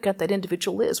insignificant that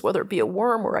individual is, whether it be a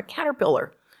worm or a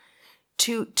caterpillar,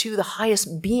 to the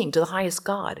highest being, to the highest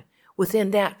God,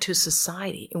 within that to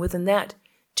society, and within that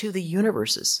to the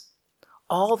universes.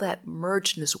 All that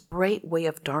merged in this great way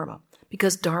of Dharma,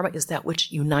 because Dharma is that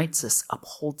which unites us,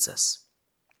 upholds us.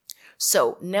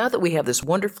 So now that we have this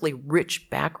wonderfully rich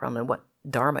background on what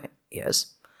Dharma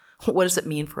is, what does it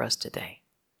mean for us today?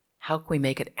 How can we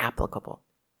make it applicable?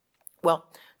 Well,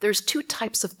 there's 2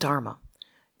 types of Dharma,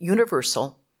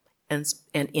 universal and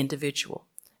individual.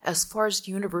 As far as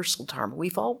universal Dharma,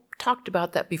 we've all talked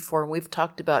about that before, and we've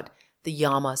talked about the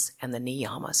yamas and the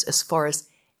niyamas. As far as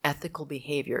ethical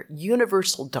behavior,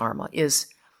 universal Dharma is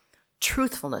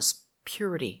truthfulness,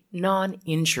 purity,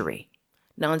 non-injury,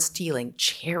 non-stealing,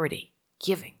 charity,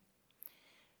 giving,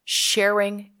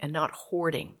 sharing and not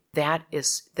hoarding. That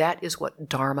is what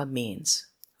Dharma means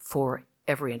for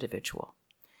every individual.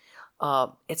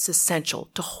 It's essential.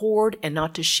 To hoard and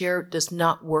not to share does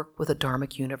not work with a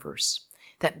Dharmic universe.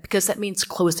 Because that means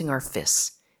closing our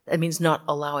fists. That means not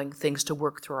allowing things to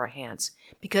work through our hands.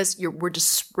 Because we're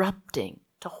disrupting.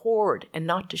 To hoard and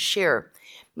not to share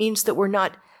means that we're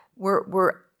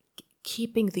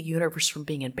keeping the universe from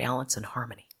being in balance and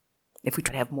harmony if we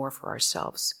try to have more for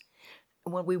ourselves.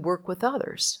 And when we work with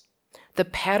others, the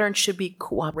pattern should be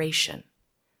cooperation,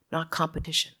 not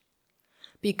competition.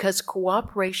 Because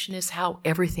cooperation is how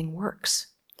everything works.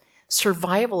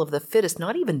 Survival of the fittest,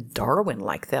 not even Darwin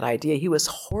liked that idea. He was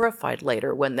horrified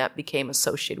later when that became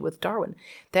associated with Darwin.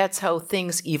 That's how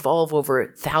things evolve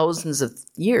over thousands of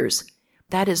years.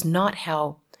 That is not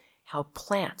how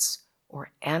plants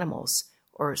or animals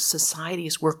or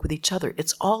societies work with each other.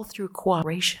 It's all through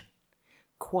cooperation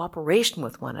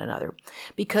with one another,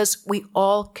 because we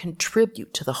all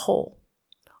contribute to the whole.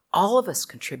 All of us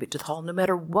contribute to the whole, no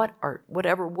matter what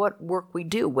work we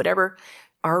do, whatever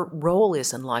our role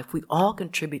is in life, we all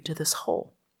contribute to this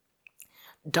whole.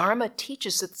 Dharma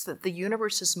teaches us that the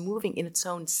universe is moving in its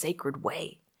own sacred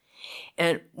way.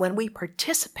 And when we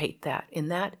participate in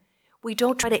that, we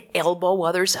don't try to elbow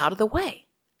others out of the way.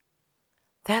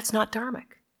 That's not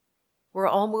dharmic. We're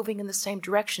all moving in the same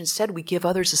direction. Instead, we give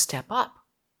others a step up,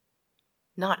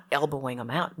 not elbowing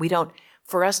them out.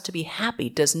 For us to be happy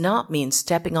does not mean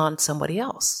stepping on somebody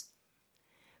else.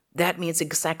 That means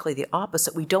exactly the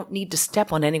opposite. We don't need to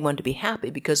step on anyone to be happy,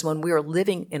 because when we are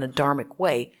living in a dharmic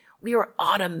way, we are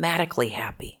automatically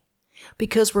happy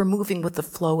because we're moving with the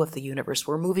flow of the universe.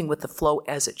 We're moving with the flow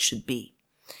as it should be.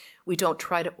 We don't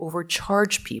try to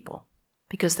overcharge people,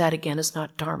 because that again is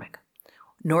not dharmic.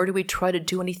 Nor do we try to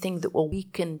do anything that will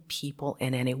weaken people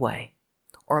in any way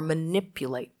or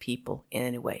manipulate people in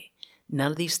any way.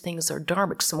 None of these things are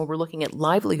dharmic. So when we're looking at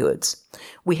livelihoods,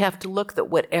 we have to look that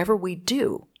whatever we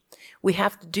do, we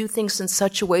have to do things in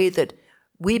such a way that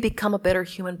we become a better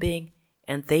human being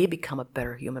and they become a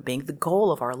better human being. The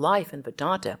goal of our life in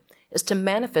Vedanta is to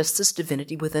manifest this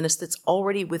divinity within us that's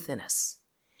already within us.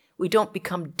 We don't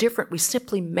become different. We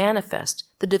simply manifest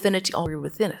the divinity already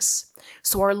within us.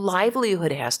 So our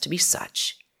livelihood has to be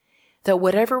such that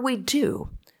whatever we do,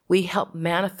 we help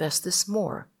manifest this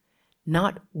more,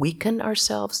 not weaken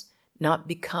ourselves, not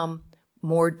become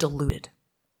more diluted.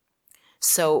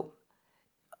 So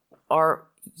our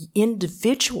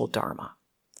individual dharma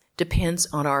depends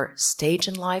on our stage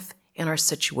in life and our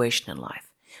situation in life.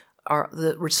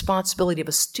 The responsibility of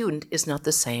a student is not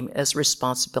the same as the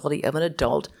responsibility of an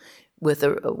adult with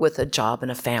a job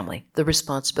and a family. The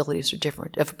responsibilities are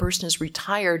different. If a person is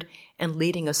retired and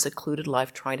leading a secluded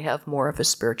life, trying to have more of a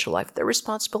spiritual life, their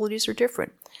responsibilities are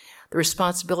different. The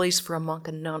responsibilities for a monk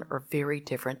and nun are very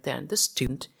different than the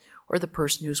student or the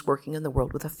person who's working in the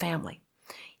world with a family.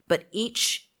 But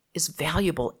each is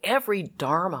valuable. Every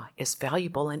dharma is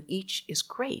valuable, and each is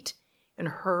great in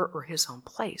her or his own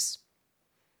place.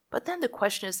 But then the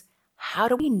question is, how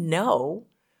do we know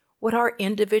what our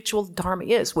individual dharma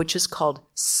is, which is called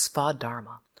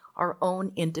svadharma, our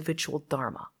own individual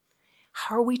dharma?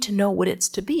 How are we to know what it's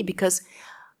to be? Because,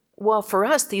 well, for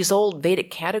us, these old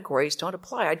Vedic categories don't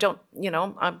apply.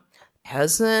 I'm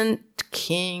peasant,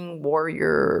 king,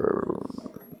 warrior,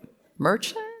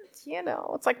 merchant.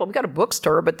 It's like, well, we got a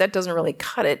bookstore, but that doesn't really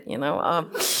cut it.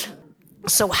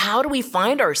 So how do we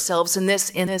find ourselves in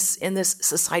this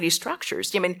society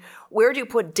structures? Where do you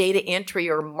put data entry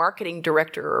or marketing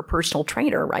director or personal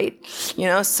trainer, right?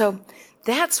 So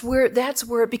that's where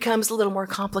it becomes a little more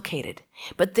complicated.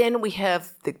 But then we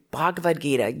have the Bhagavad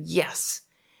Gita, yes,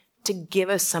 to give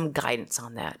us some guidance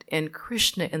on that. And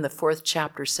Krishna in the 4th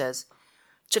chapter says,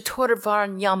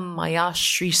 Chaturvarnyam maya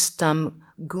shristam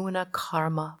guna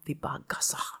karma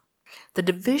vibhagasa. The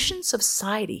divisions of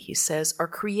society, he says, are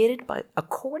created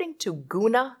according to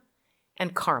guna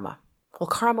and karma. Well,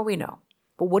 karma we know.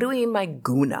 But what do we mean by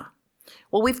guna?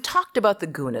 Well, we've talked about the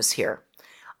gunas here,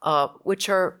 which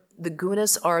are the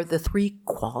gunas are the 3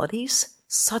 qualities,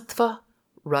 sattva,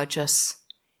 rajas,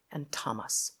 and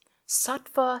tamas.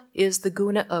 Sattva is the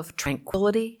guna of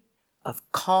tranquility, of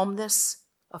calmness,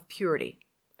 of purity.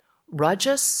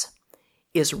 Rajas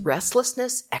is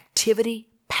restlessness, activity,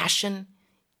 passion,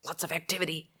 lots of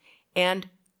activity. And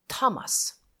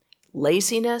tamas,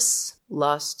 laziness,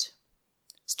 lust,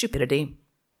 stupidity,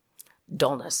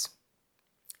 dullness.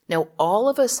 Now, all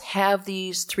of us have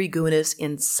these 3 gunas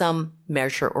in some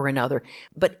measure or another,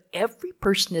 but every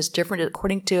person is different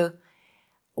according to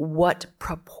what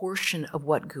proportion of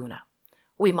what guna.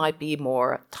 We might be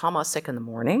more tamasic in the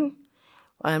morning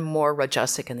and more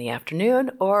rajasic in the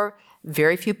afternoon, or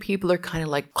very few people are kind of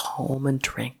like calm and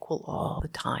tranquil all the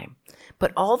time.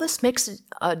 But all this makes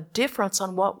a difference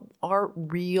on what our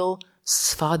real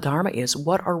svadharma is,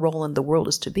 what our role in the world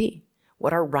is to be,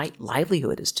 what our right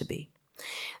livelihood is to be.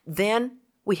 Then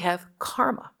we have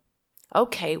karma.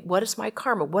 Okay, what is my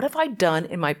karma? What have I done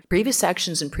in my previous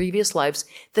actions and previous lives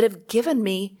that have given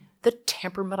me the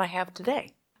temperament I have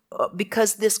today?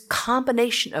 because this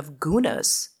combination of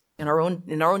gunas in our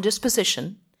own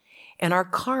disposition and our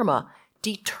karma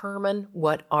determine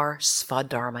what our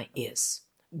svadharma is.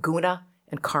 Guna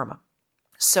and karma.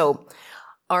 So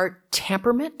our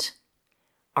temperament,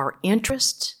 our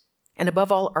interest, and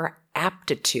above all, our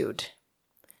aptitude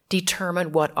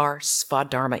determine what our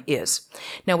svadharma is.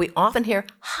 Now, we often hear,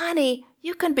 honey,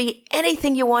 you can be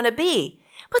anything you want to be.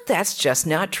 But that's just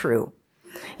not true.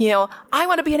 I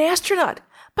want to be an astronaut,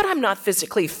 but I'm not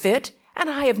physically fit, and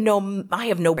I have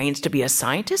no brains to be a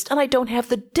scientist, and I don't have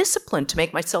the discipline to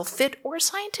make myself fit or a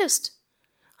scientist.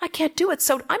 I can't do it,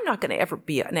 so I'm not going to ever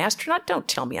be an astronaut. Don't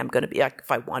tell me I'm going to be. If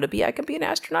I want to be, I can be an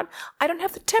astronaut. I don't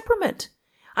have the temperament.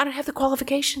 I don't have the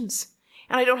qualifications,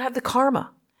 and I don't have the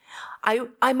karma.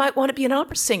 I might want to be an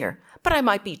opera singer, but I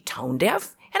might be tone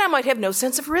deaf, and I might have no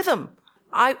sense of rhythm.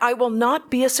 I will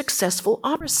not be a successful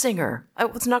opera singer.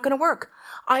 It's not going to work.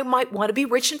 I might want to be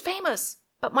rich and famous,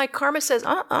 but my karma says,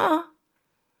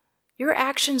 your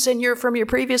actions and from your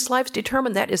previous lives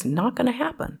determine that is not going to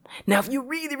happen. Now, if you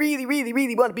really, really, really,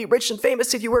 really want to be rich and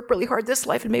famous, if you work really hard this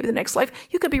life and maybe the next life,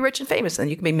 you could be rich and famous, and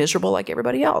you can be miserable like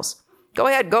everybody else. Go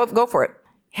ahead, go for it.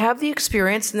 Have the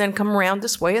experience and then come around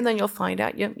this way, and then you'll find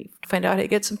out how to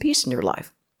get some peace in your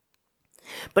life.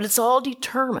 But it's all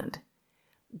determined,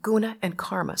 guna and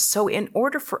karma. So in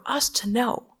order for us to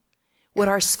know what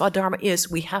our svadharma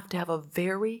is, we have to have a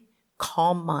very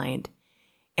calm mind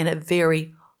and a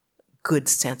very good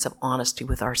sense of honesty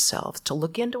with ourselves, to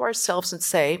look into ourselves and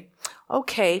say,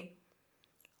 okay,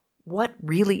 what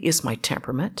really is my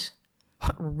temperament?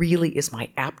 What really is my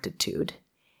aptitude?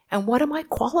 And what am I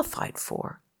qualified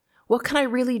for? What can I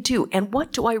really do? And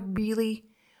what do I really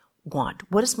want?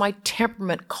 What does my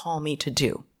temperament call me to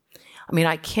do? I mean,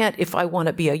 I can't, if I want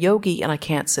to be a yogi and I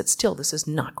can't sit still, this is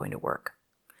not going to work.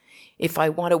 If I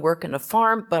want to work in a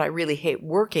farm, but I really hate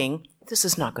working, this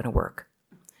is not going to work.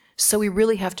 So we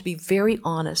really have to be very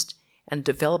honest and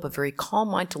develop a very calm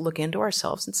mind to look into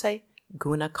ourselves and say,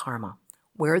 guna karma,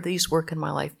 where do these work in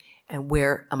my life, and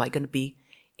where am I going to be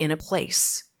in a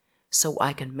place so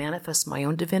I can manifest my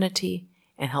own divinity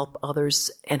and help others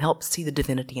and help see the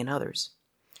divinity in others.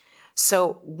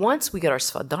 So once we get our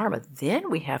svadharma,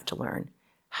 then we have to learn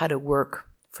how to work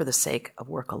for the sake of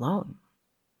work alone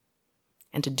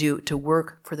and to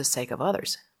work for the sake of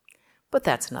others. But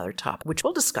that's another topic, which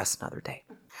we'll discuss another day.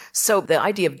 So the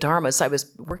idea of dharmas, I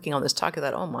was working on this talk of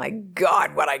that, oh my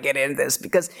God, what I get into this,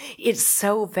 because it's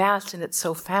so vast and it's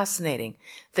so fascinating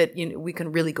that we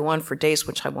can really go on for days,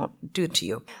 which I won't do to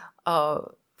you.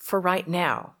 For right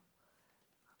now,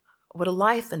 what a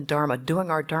life in dharma, doing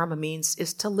our dharma means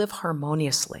is to live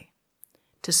harmoniously,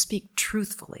 to speak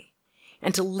truthfully,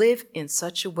 and to live in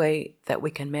such a way that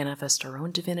we can manifest our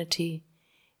own divinity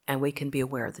and we can be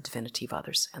aware of the divinity of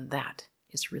others. And that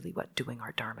is really what doing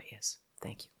our dharma is.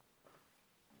 Thank you.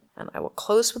 And I will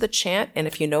close with a chant, and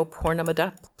if you know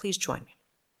Purnamada, please join me.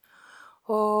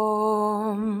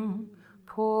 Om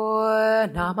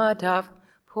Purnamada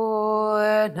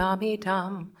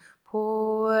Purnamidam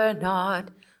Purnat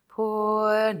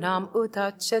Purnam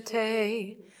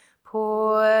Udachyate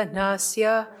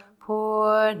Purnasya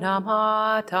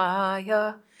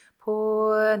Purnamadaya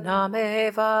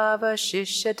Purnameva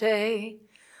Vashishyate.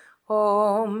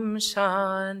 Om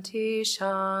Shanti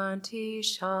Shanti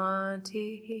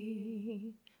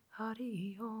Shanti.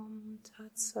 Hari Om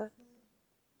Tat Sat.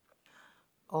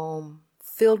 Om.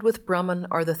 Filled with Brahman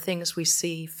are the things we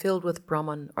see. Filled with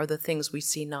Brahman are the things we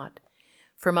see not.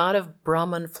 From out of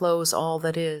Brahman flows all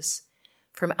that is.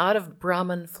 From out of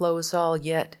Brahman flows all,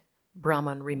 yet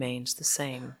Brahman remains the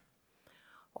same.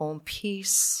 Om.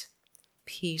 Peace,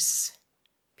 peace,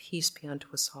 peace be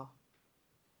unto us all.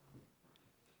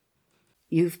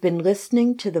 You've been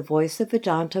listening to the Voice of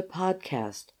Vedanta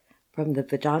podcast from the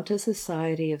Vedanta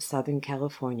Society of Southern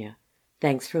California.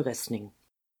 Thanks for listening.